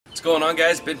What's going on,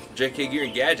 guys? Been JKU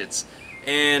and Gadgets,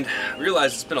 and I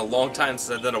realized it's been a long time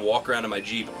since I've done a walk around in my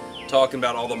Jeep talking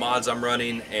about all the mods I'm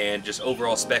running and just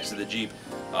overall specs of the Jeep.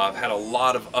 I've had a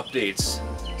lot of updates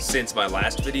since my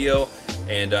last video,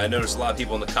 and I noticed a lot of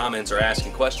people in the comments are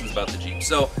asking questions about the Jeep.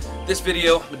 So this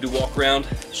video, I'm gonna do a walk around,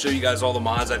 show you guys all the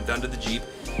mods I've done to the Jeep,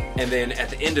 and then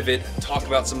at the end of it, talk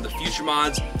about some of the future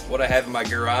mods, what I have in my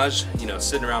garage, you know,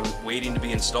 sitting around waiting to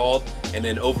be installed, and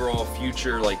then overall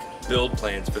future like build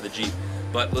plans for the Jeep.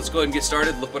 But let's go ahead and get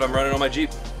started. Look what I'm running on my Jeep.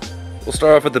 We'll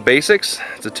start off with the basics.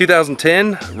 It's a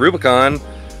 2010 Rubicon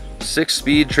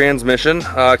 6-speed transmission.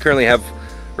 I currently have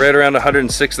right around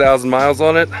 106,000 miles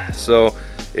on it, so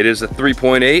it is a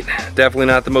 3.8. Definitely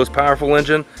not the most powerful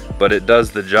engine, but it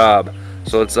does the job.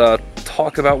 So let's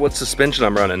talk about what suspension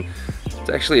I'm running. It's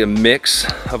actually a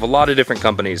mix of a lot of different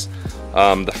companies.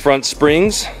 The front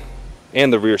springs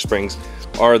and the rear springs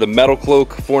are the Metal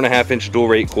Cloak 4.5-inch dual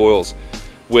rate coils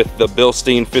with the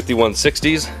Bilstein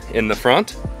 5160s in the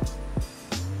front,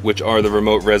 which are the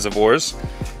remote reservoirs,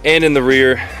 and in the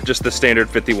rear just the standard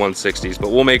 5160s,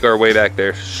 but we'll make our way back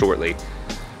there shortly.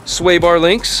 Sway bar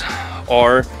links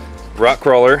are rock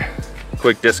crawler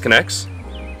quick disconnects.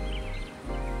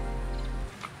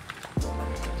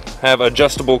 Have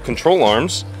adjustable control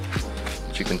arms,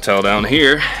 which you can tell down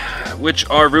here, which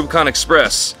are Rubicon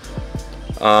Express.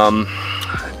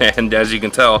 And as you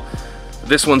can tell,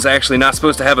 this one's actually not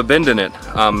supposed to have a bend in it,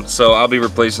 so I'll be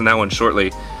replacing that one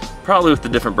shortly, probably with a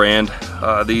different brand.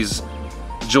 These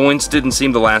joints didn't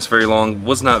seem to last very long.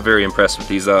 Was not very impressed with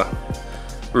these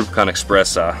Rubicon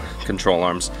Express control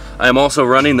arms. I am also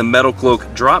running the Metal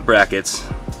Cloak drop brackets.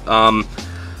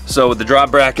 So with the drop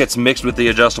brackets mixed with the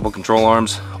adjustable control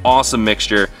arms, awesome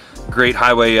mixture. Great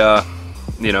highway,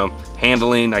 you know,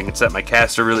 handling. I can set my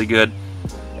caster really good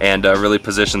and really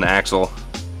position the axle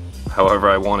however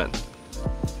I want it.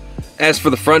 As for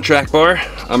the front track bar,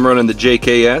 I'm running the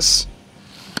JKS.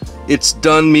 It's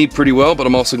done me pretty well, but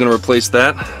I'm also going to replace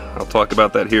that. I'll talk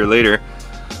about that here later.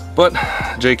 But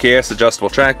JKS adjustable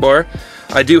track bar.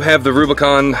 I do have the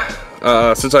Rubicon.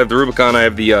 Since I have the Rubicon, I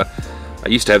have the I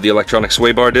used to have the electronic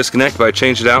sway bar disconnect, but I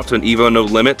changed it out to an Evo no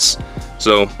limits.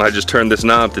 So I just turned this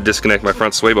knob to disconnect my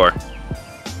front sway bar.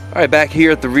 Alright, back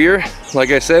here at the rear, like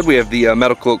I said, we have the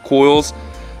Metal Cloak coils,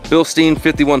 Bilstein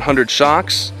 5100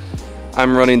 shocks.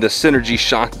 I'm running the Synergy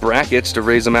shock brackets to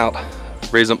raise them up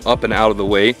and out of the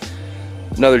way.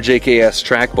 Another JKS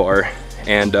track bar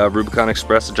and Rubicon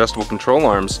Express adjustable control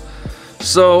arms.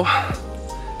 So,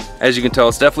 as you can tell,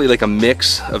 it's definitely like a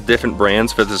mix of different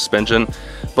brands for the suspension,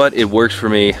 but it works for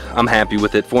me. I'm happy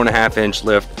with it. 4.5-inch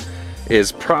lift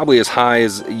is probably as high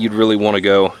as you'd really want to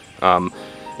go,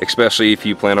 especially if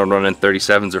you plan on running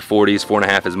 37s or 40s.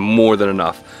 4.5 is more than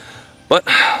enough. But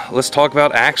let's talk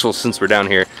about axles since we're down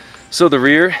here. So the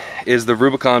rear is the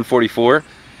Rubicon 44,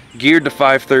 geared to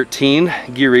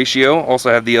 513 gear ratio. Also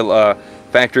have the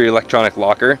factory electronic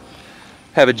locker.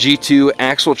 Have a G2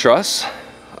 axle truss,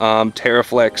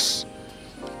 Terraflex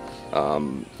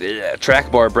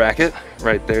track bar bracket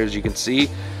right there, as you can see.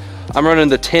 I'm running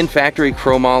the 10 factory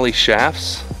chromoly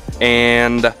shafts,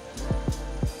 and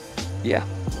yeah,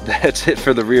 that's it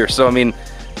for the rear. So I mean,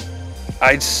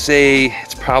 I'd say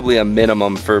it's probably a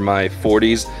minimum for my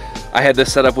 40s. I had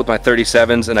this set up with my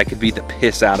 37s and I could beat the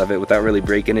piss out of it without really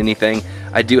breaking anything.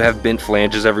 I do have bent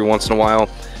flanges every once in a while,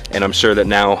 and I'm sure that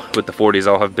now with the 40s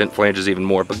I'll have bent flanges even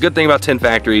more. But good thing about 10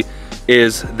 factory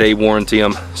is they warranty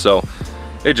them, so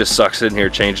it just sucks sitting here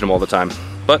changing them all the time.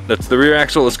 But that's the rear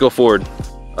axle. Let's go forward.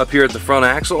 Up here at the front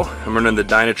axle, I'm running the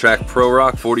Dynatrac Pro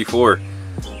Rock 44.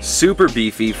 Super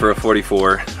beefy for a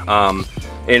 44.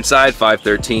 Inside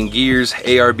 513 gears,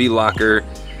 ARB locker,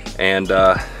 and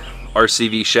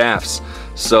RCV shafts.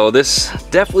 So this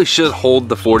definitely should hold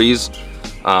the 40s,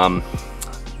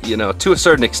 you know, to a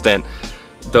certain extent.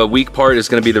 The weak part is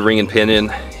going to be the ring and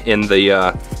pinion in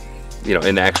the you know,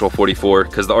 in the actual 44,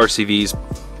 because the RCVs,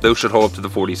 those should hold up to the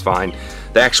 40s fine.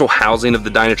 The actual housing of the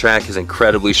Dynatrac is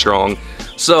incredibly strong,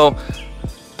 so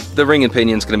the ring and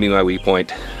pinion is going to be my weak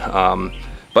point.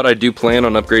 But I do plan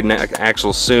on upgrading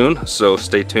axles soon, so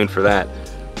stay tuned for that.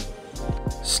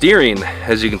 Steering,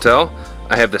 as you can tell,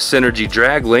 I have the Synergy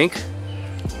drag link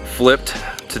flipped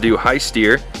to do high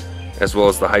steer, as well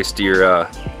as the high steer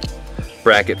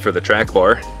bracket for the track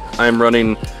bar. I'm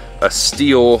running a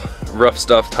steel rough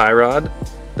stuff tie rod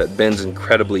that bends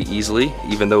incredibly easily,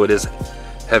 even though it is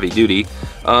heavy duty,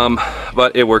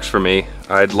 but it works for me.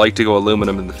 I'd like to go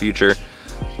aluminum in the future,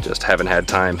 just haven't had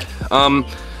time.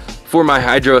 For my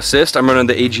hydro assist, I'm running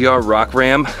the AGR Rock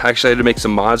Ram. Actually, I had to make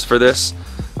some mods for this,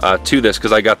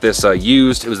 because I got this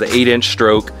used. It was the 8-inch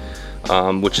stroke,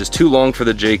 which is too long for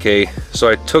the JK, so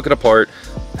I took it apart,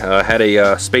 Had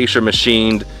a spacer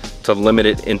machined to limit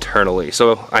it internally.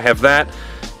 So I have that,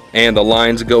 and the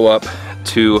lines go up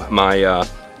to my, I'll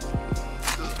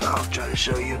try to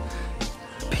show you,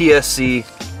 PSC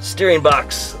steering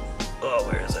box. Oh,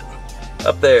 where is it?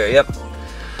 Up there, yep.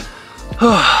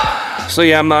 So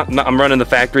yeah, I'm running the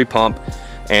factory pump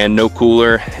and no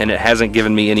cooler, and it hasn't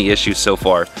given me any issues so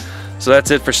far. So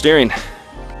that's it for steering.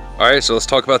 All right, so let's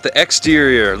talk about the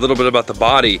exterior, a little bit about the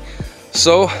body.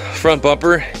 So front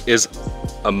bumper is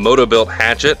a moto-built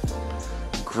hatchet.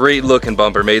 Great looking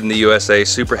bumper, made in the USA,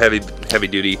 super heavy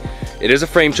duty. It is a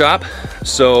frame chop,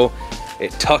 so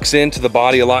it tucks into the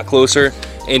body a lot closer,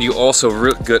 and you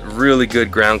also get really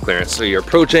good ground clearance. So your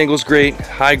approach angle is great,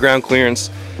 high ground clearance,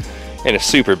 and it's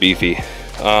super beefy.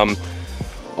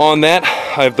 On that,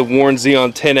 I have the Warn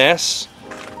Xeon 10S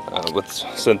with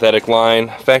synthetic line,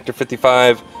 Factor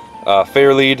 55,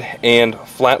 fair lead, and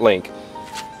flat link.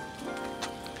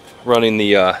 Running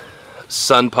the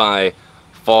SunPie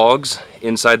fogs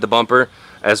inside the bumper,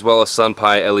 as well as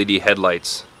SunPie LED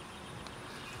headlights.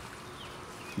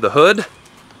 The hood,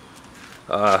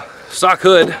 stock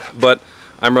hood, but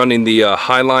I'm running the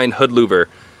Highline hood louver.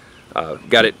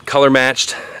 Got it color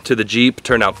matched to the Jeep,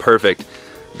 turned out perfect.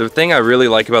 The thing I really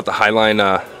like about the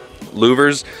Highline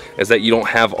louvers is that you don't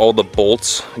have all the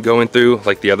bolts going through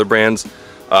like the other brands.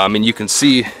 And you can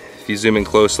see if you zoom in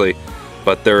closely,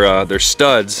 but they're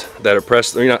studs that are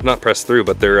pressed, not pressed through,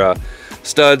 but they're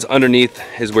studs underneath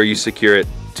is where you secure it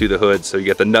to the hood. So you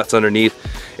get the nuts underneath.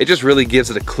 It just really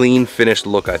gives it a clean finished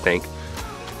look, I think.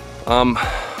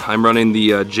 I'm running the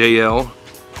JL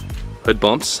hood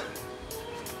bumps,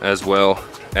 as well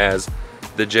as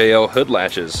the JL hood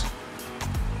latches,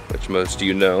 which most of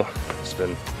you know. It's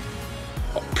been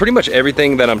pretty much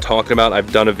everything that I'm talking about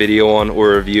I've done a video on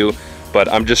or a review, but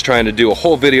I'm just trying to do a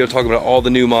whole video talking about all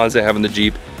the new mods I have in the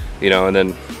Jeep, you know, and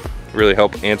then really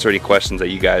help answer any questions that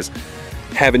you guys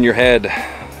have in your head.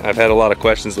 I've had a lot of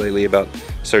questions lately about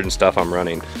certain stuff I'm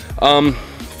running.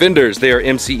 Fenders, they are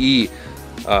MCE.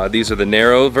 These are the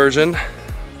narrow version.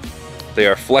 They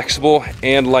are flexible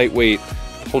and lightweight.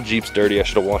 The whole Jeep's dirty. I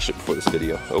should have washed it before this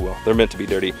video. Oh well, they're meant to be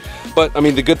dirty. But I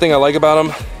mean, the good thing I like about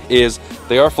them is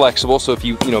they are flexible. So if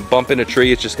you bump in a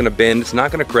tree, it's just gonna bend. It's not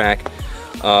gonna crack.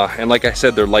 And like I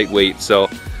said, they're lightweight. So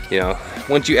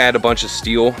once you add a bunch of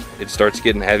steel, it starts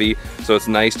getting heavy. So it's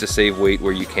nice to save weight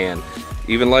where you can.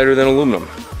 Even lighter than aluminum.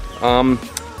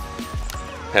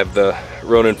 Have the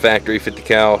Ronin Factory 50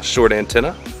 cal short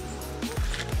antenna.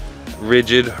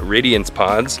 Rigid radiance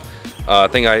pods.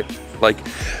 Thing I like.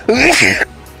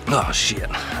 Oh shit.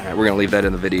 Alright, we're gonna leave that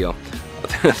in the video.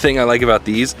 The thing I like about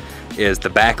these is the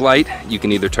backlight. You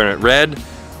can either turn it red,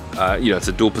 it's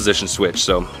a dual position switch,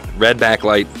 so red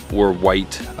backlight or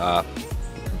white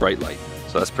bright light.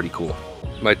 So that's pretty cool.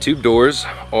 My tube doors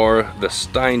are the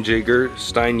Steinjager,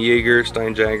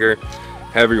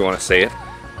 however you want to say it.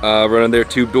 Running their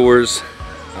tube doors.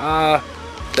 The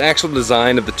actual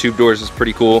design of the tube doors is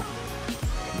pretty cool.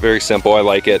 Very simple, I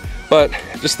like it. But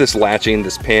just this latching,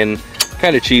 this pin,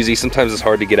 kind of cheesy. Sometimes it's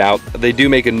hard to get out. They do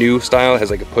make a new style, it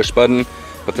has like a push button,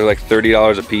 but they're like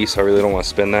 $30 a piece. I really don't want to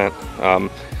spend that.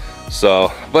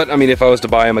 But I mean, if I was to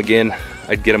buy them again,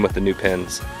 I'd get them with the new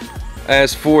pins.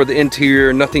 As for the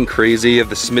interior, nothing crazy. Of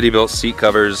the Smittybilt seat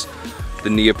covers, the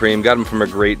neoprene, got them from a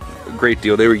great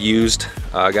deal. They were used.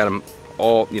 Got them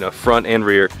all, front and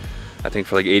rear, I think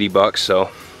for like 80 bucks,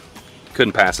 so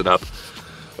couldn't pass it up.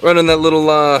 Running that little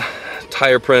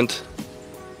tire print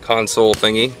console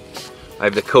thingy. I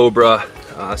have the Cobra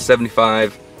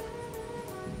 75,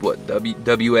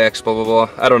 WX, blah, blah, blah.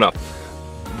 I don't know.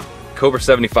 Cobra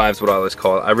 75 is what I always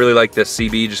call it. I really like this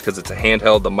CB just because it's a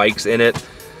handheld, the mic's in it.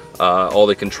 All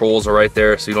the controls are right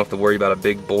there, so you don't have to worry about a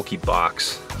big bulky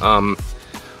box.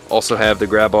 Also have the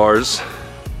grab bars,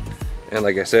 and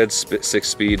like I said,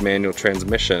 6-speed manual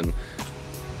transmission.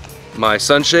 My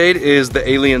sunshade is the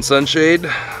Alien Sunshade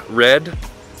red,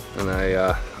 and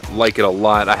I like it a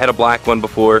lot. I had a black one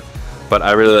before, but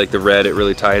I really like the red. It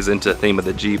really ties into the theme of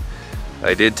the Jeep.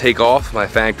 I did take off my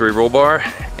factory roll bar,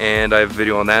 and I have a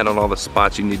video on that, on all the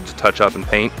spots you need to touch up and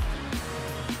paint.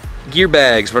 Gear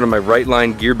bags, running my Right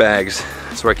Line gear bags.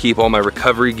 That's where I keep all my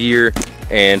recovery gear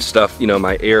and stuff,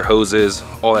 my air hoses,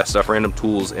 all that stuff, random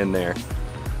tools in there.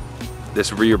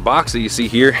 This rear box that you see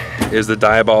here is the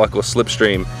Diabolical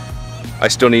Slipstream. I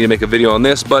still need to make a video on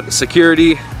this, but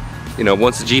security,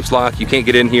 once the Jeep's locked, you can't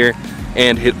get in here,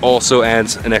 and it also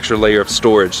adds an extra layer of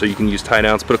storage, so you can use tie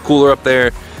downs, put a cooler up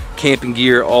there, camping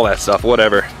gear, all that stuff,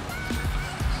 whatever.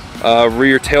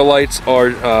 Rear tail lights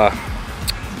are,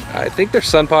 I think they're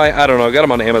SunPie, I don't know, I got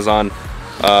them on Amazon.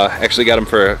 Actually got them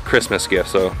for a Christmas gift,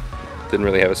 so didn't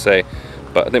really have a say.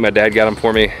 but I think my dad got them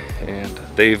for me, and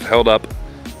they've held up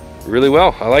really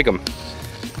well. I like them.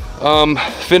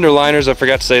 Fender liners, I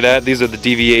forgot to say that. These are the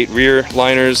DV8 rear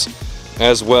liners,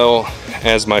 as well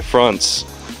as my fronts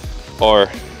are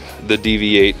the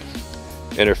DV8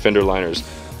 inner fender liners.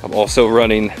 I'm also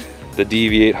running the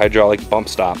DV8 hydraulic bump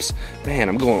stops. Man,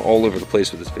 I'm going all over the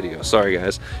place with this video. Sorry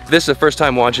guys. If this is the first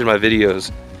time watching my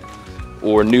videos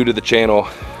or new to the channel,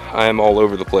 I am all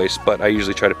over the place, but I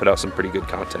usually try to put out some pretty good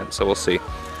content, so we'll see.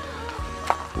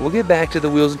 We'll get back to the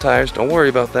wheels and tires, don't worry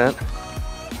about that.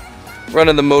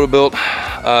 Running the Motobuilt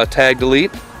tag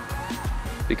delete,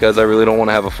 because I really don't want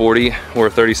to have a 40 or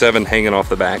a 37 hanging off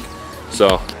the back.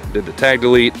 So did the tag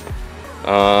delete,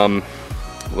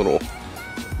 little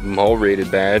mall rated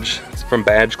badge. It's from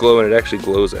Badge Glow, and it actually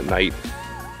glows at night.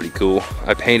 Pretty cool.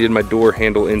 I painted my door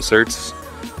handle inserts.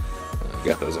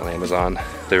 Got those on Amazon.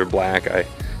 They were black. I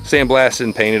sandblasted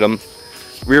and painted them.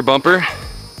 Rear bumper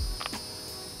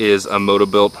is a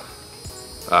Motobuilt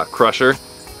crusher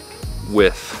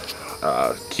with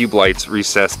cube lights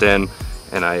recessed in,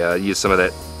 and I used some of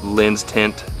that lens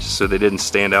tint just so they didn't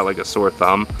stand out like a sore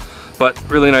thumb. But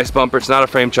really nice bumper. It's not a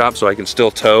frame chop, so I can still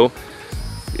tow.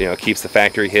 You know, it keeps the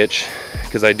factory hitch,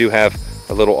 because I do have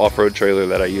a little off-road trailer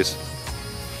that I use.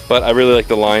 But I really like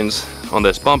the lines on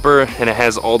this bumper, and it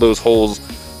has all those holes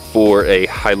for a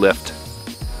high lift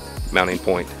mounting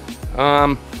point.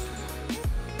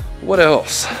 What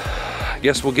else? I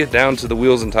guess we'll get down to the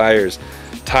wheels and tires.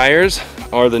 Tires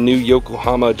are the new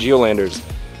Yokohama Geolanders.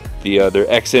 They're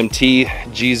XMT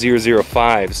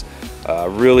G005s.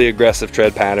 Really aggressive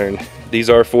tread pattern. These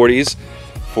are 40s,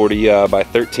 40 by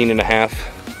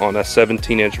 13.5 on a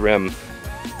 17-inch rim.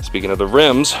 Speaking of the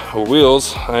rims or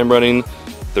wheels, I'm running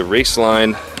the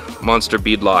Raceline Monster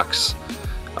beadlocks.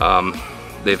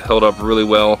 They've held up really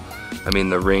well. I mean,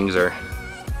 the rings are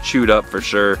chewed up for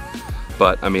sure,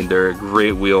 but I mean, they're a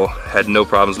great wheel. Had no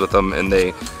problems with them, and they,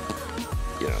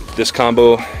 you know, this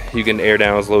combo you can air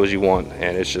down as low as you want,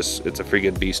 and it's a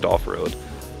freaking beast off-road.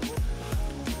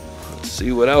 Let's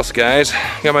see what else, guys.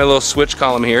 Got my little switch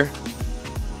column here.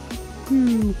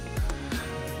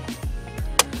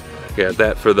 Got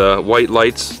that for the white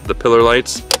lights, the pillar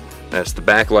lights. That's the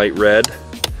backlight red.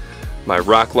 My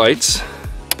rock lights,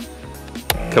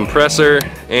 compressor,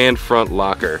 and front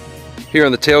locker. Here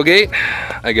on the tailgate,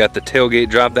 I got the tailgate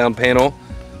drop-down panel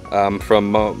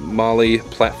from Molly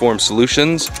Platform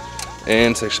Solutions,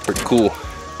 and it's actually pretty cool.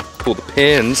 Pull the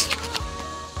pins,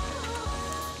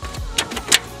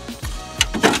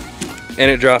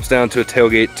 and it drops down to a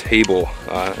tailgate table.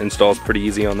 Installs pretty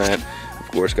easy on that.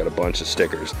 Of course, got a bunch of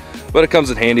stickers, but it comes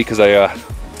in handy because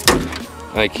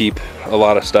I keep a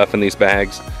lot of stuff in these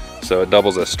bags, so it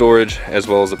doubles as storage as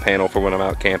well as a panel for when I'm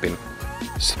out camping.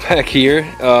 So back here,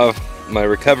 my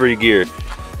recovery gear.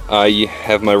 I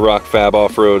have my Rock Fab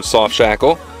off-road soft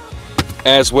shackle,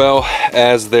 as well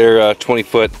as their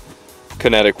 20-foot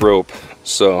kinetic rope.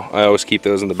 So I always keep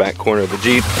those in the back corner of the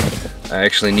Jeep. I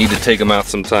actually need to take them out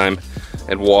sometime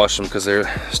and wash them because they're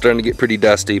starting to get pretty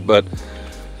dusty, but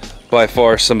by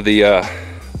far some of the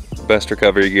best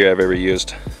recovery gear I've ever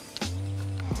used.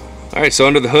 Alright, so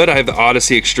under the hood I have the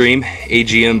Odyssey Extreme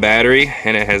AGM battery,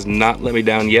 and it has not let me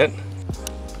down yet.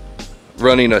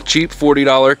 Running a cheap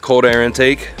 $40 cold air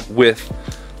intake with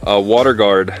a water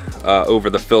guard over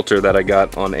the filter that I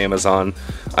got on Amazon.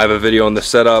 I have a video on the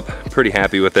setup, pretty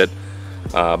happy with it,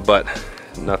 but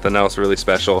nothing else really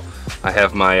special. I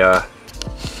have my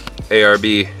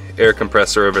ARB air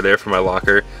compressor over there for my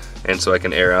locker, and so I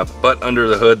can air up. But under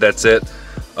the hood, that's it,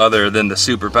 other than the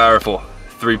super powerful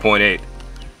 3.8.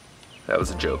 That was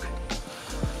a joke.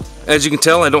 As you can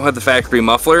tell, I don't have the factory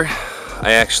muffler.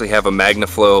 I actually have a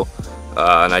MagnaFlow,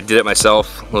 and I did it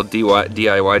myself, a little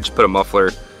DIY, just put a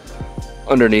muffler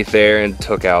underneath there and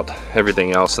took out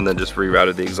everything else, and then just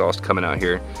rerouted the exhaust coming out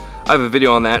here. I have a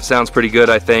video on that, sounds pretty good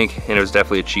I think, and it was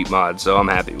definitely a cheap mod, so I'm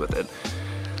happy with it.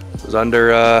 It was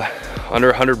under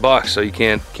 $100, so you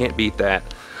can't beat that.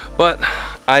 But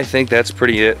I think that's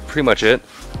pretty much it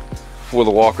for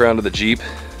the walk around of the Jeep.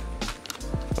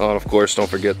 Oh, and of course, don't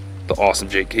forget the awesome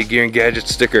JK Gear and Gadget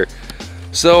sticker.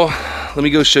 So let me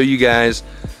go show you guys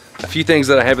a few things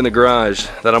that I have in the garage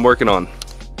that I'm working on.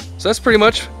 So that's pretty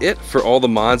much it for all the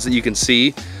mods that you can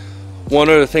see. One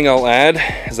other thing I'll add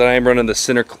is that I am running the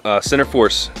Center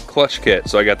Force clutch kit.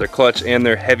 So I got their clutch and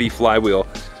their heavy flywheel.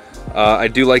 I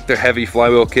do like their heavy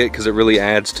flywheel kit because it really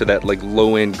adds to that like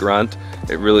low-end grunt.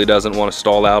 It really doesn't want to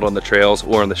stall out on the trails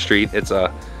or on the street. It's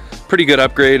a pretty good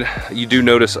upgrade. You do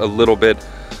notice a little bit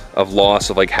of loss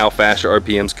of like how fast your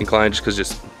RPMs can climb, just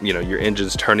because your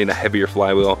engine's turning a heavier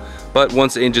flywheel. But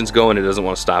once the engine's going, it doesn't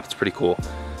want to stop. It's pretty cool.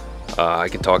 I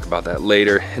can talk about that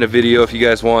later in a video if you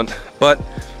guys want. But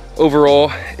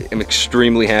overall, I'm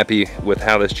extremely happy with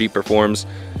how this Jeep performs.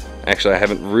 Actually, I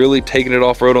haven't really taken it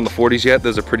off-road on the 40s yet.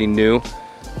 Those are pretty new.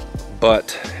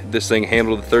 But this thing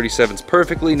handled the 37s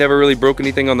perfectly, never really broke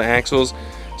anything on the axles.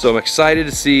 So I'm excited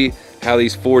to see how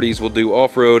these 40s will do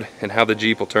off-road and how the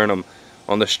Jeep will turn them.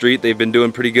 On the street, they've been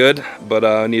doing pretty good, but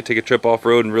I need to take a trip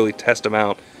off-road and really test them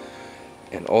out.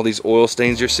 And all these oil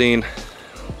stains you're seeing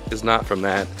is not from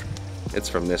that. It's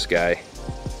from this guy.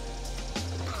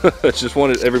 It's just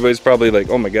one, everybody's probably like,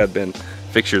 oh my God, Ben,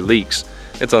 fix your leaks.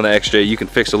 It's on the XJ, you can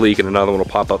fix a leak and another one will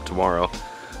pop up tomorrow.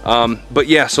 But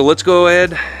yeah, so let's go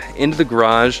ahead into the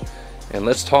garage and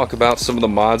let's talk about some of the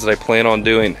mods that I plan on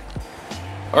doing.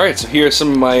 Alright, so here are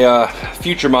some of my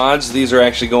future mods. These are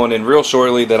actually going in real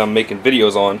shortly that I'm making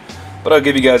videos on, but I'll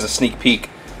give you guys a sneak peek.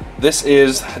 This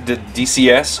is the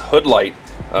DCS hood light.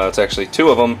 It's actually two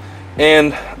of them,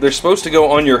 and they're supposed to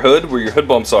go on your hood where your hood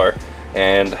bumps are,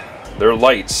 and they're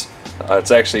lights.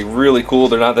 It's actually really cool.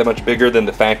 They're not that much bigger than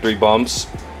the factory bumps.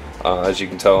 As you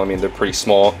can tell, I mean, they're pretty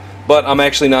small, but I'm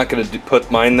actually not going to put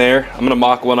mine there. I'm going to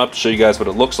mock one up to show you guys what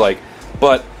it looks like,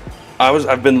 but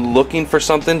I've been looking for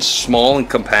something small and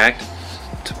compact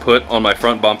to put on my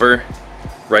front bumper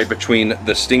right between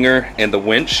the Stinger and the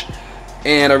winch,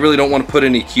 and I really don't want to put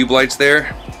any cube lights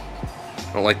there.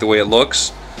 I don't like the way it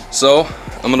looks, so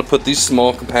I'm gonna put these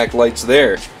small compact lights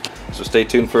there. So stay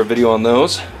tuned for a video on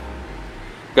those.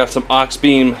 Got some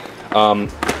Oxbeam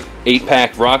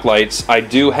 8-pack rock lights. I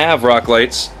do have rock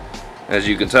lights, as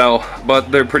you can tell,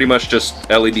 but they're pretty much just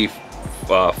LED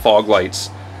fog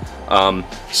lights.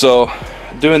 So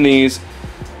doing these,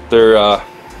 they're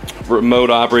remote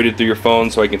operated through your phone,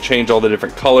 so I can change all the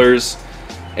different colors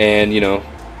and, you know,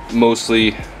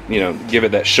 mostly, you know, give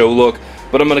it that show look.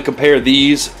 But I'm going to compare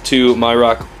these to my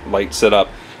rock light setup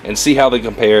and see how they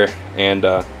compare, and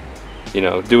you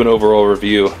know, do an overall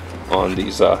review on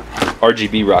these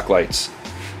RGB rock lights.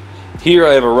 Here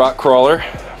I have a rock crawler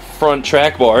front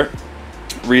track bar.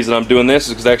 Reason I'm doing this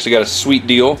is because I actually got a sweet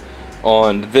deal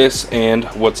on this and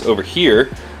what's over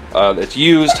here that's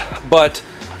used, but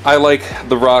I like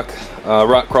the rock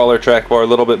crawler track bar a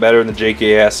little bit better than the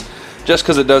JKS, just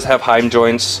because it does have heim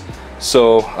joints,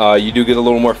 so you do get a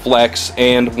little more flex,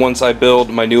 and once I build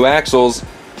my new axles,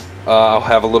 I'll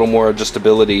have a little more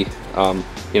adjustability,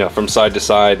 you know, from side to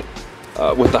side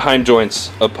with the heim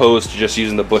joints, opposed to just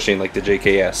using the bushing like the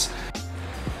JKS.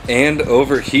 And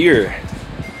over here,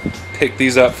 picked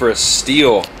these up for a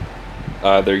steal.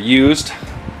 They're used,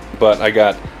 but I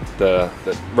got the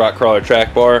rock crawler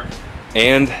track bar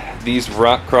and these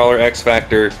rock crawler X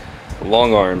Factor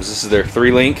long arms. This is their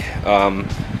 3-link.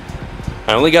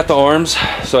 I only got the arms,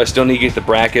 so I still need to get the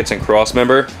brackets and cross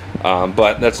member,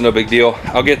 but that's no big deal.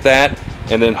 I'll get that,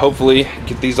 and then hopefully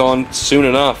get these on soon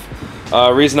enough.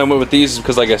 Reason I went with these is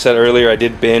because, like I said earlier, I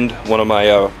did bend one of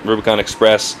my Rubicon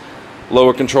Express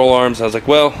lower control arms. I was like,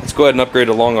 well, let's go ahead and upgrade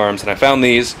to long arms, and I found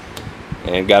these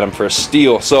and got them for a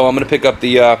steal. So I'm going to pick up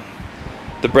the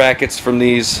brackets from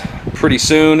these pretty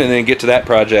soon and then get to that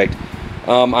project.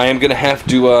 I am going to have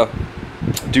to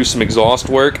do some exhaust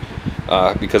work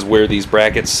because where these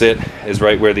brackets sit is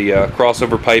right where the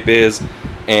crossover pipe is,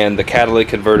 and the catalytic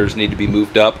converters need to be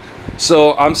moved up.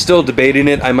 So I'm still debating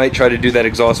it. I might try to do that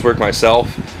exhaust work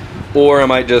myself, or I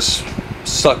might just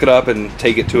suck it up and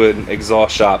take it to an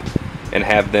exhaust shop and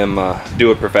have them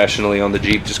do it professionally on the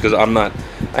Jeep, just because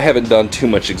I haven't done too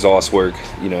much exhaust work,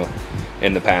 you know,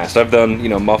 in the past. I've done, you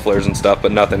know, mufflers and stuff,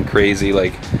 but nothing crazy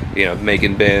like, you know,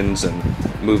 making bends and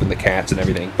moving the cats and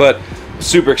everything. But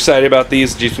super excited about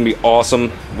these. The Jeep's gonna be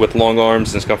awesome with long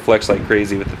arms, and it's gonna flex like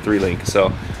crazy with the 3-link.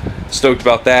 So stoked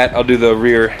about that. I'll do the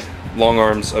rear long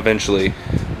arms eventually.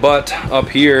 But up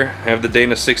here I have the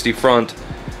Dana 60 front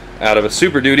out of a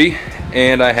Super Duty,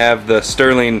 and I have the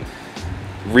Sterling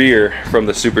rear from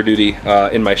the Super Duty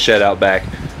in my shed out back.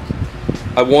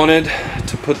 I wanted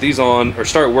to put these on, or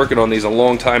start working on these a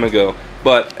long time ago,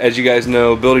 but as you guys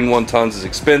know, building 1-tons is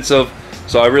expensive,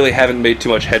 so I really haven't made too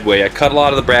much headway. I cut a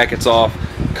lot of the brackets off,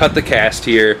 cut the cast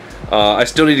here. I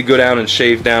still need to go down and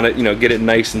shave down it, you know, get it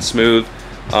nice and smooth.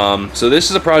 So this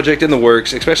is a project in the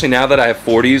works, especially now that I have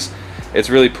 40s. It's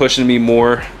really pushing me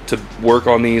more to work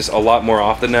on these a lot more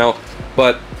often now.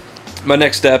 But my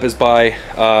next step is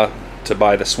to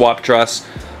buy the swap truss.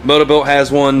 Motobilt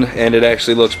has one, and it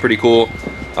actually looks pretty cool.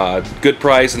 Good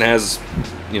price, and has,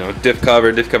 you know, diff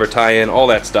cover tie-in, all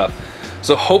that stuff.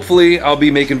 So hopefully I'll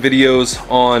be making videos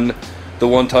on the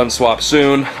 1-ton swap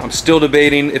soon. I'm still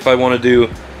debating if I want to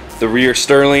do the rear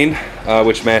Sterling,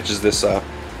 which matches this,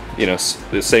 you know,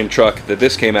 the same truck that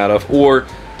this came out of, or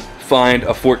find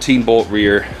a 14-bolt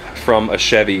rear from a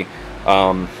Chevy.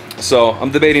 So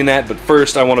I'm debating that, but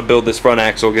first I want to build this front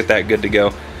axle, get that good to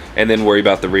go, and then worry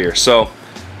about the rear. So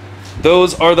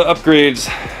those are the upgrades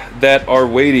that are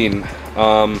waiting.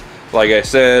 Like I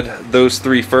said, those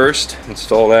 3 first,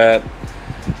 install that,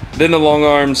 then the long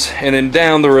arms, and then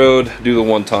down the road do the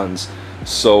 1 tons.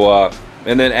 So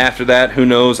and then after that, who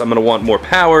knows, I'm gonna want more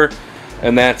power,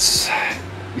 and that's,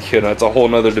 you know, it's a whole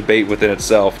nother debate within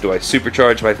itself. Do I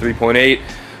supercharge my 3.8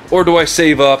 or do I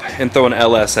save up and throw an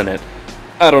LS in it?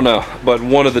 I don't know, but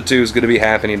one of the two is going to be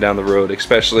happening down the road,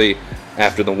 especially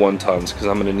after the 1 tons, because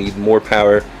I'm going to need more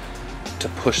power to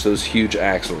push those huge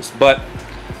axles. But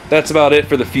that's about it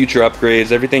for the future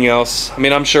upgrades. Everything else, I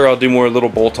mean, I'm sure I'll do more little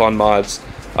bolt-on mods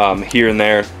here and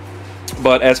there.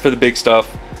 But as for the big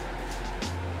stuff,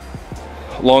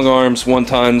 long arms, 1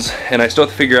 tons, and I still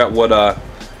have to figure out what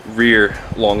rear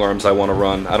long arms I want to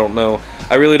run. I don't know.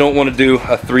 I really don't want to do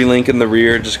a 3-link in the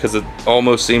rear just because it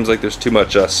almost seems like there's too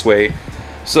much sway.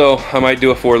 So I might do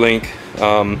a 4-link.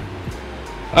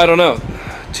 I don't know.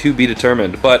 To be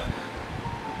determined. But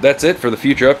that's it for the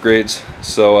future upgrades.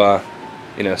 So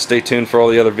you know, stay tuned for all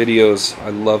the other videos. I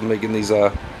love making these.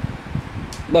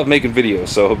 Love making videos.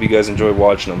 So I hope you guys enjoy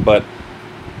watching them. But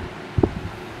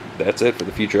that's it for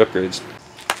the future upgrades.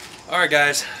 Alright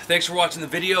guys, thanks for watching the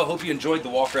video. Hope you enjoyed the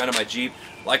walk around of my Jeep.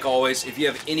 Like always, if you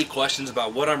have any questions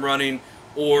about what I'm running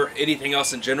or anything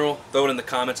else in general, throw it in the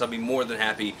comments. I'll be more than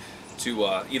happy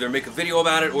to either make a video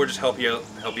about it or just help you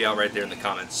out right there in the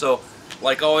comments. So,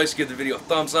 like always, give the video a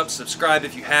thumbs up, subscribe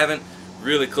if you haven't.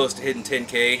 Really close to hitting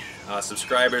 10K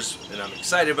subscribers, and I'm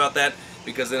excited about that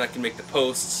because then I can make the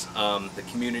posts, the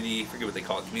community, I forget what they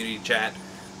call it, community chat,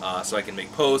 so I can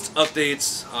make posts,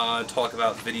 updates, talk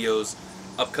about videos,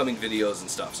 upcoming videos and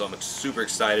stuff. So I'm super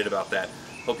excited about that.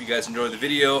 Hope you guys enjoyed the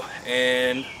video,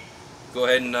 and go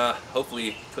ahead and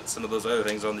hopefully put some of those other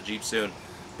things on the Jeep soon.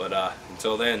 But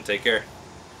until then, take care.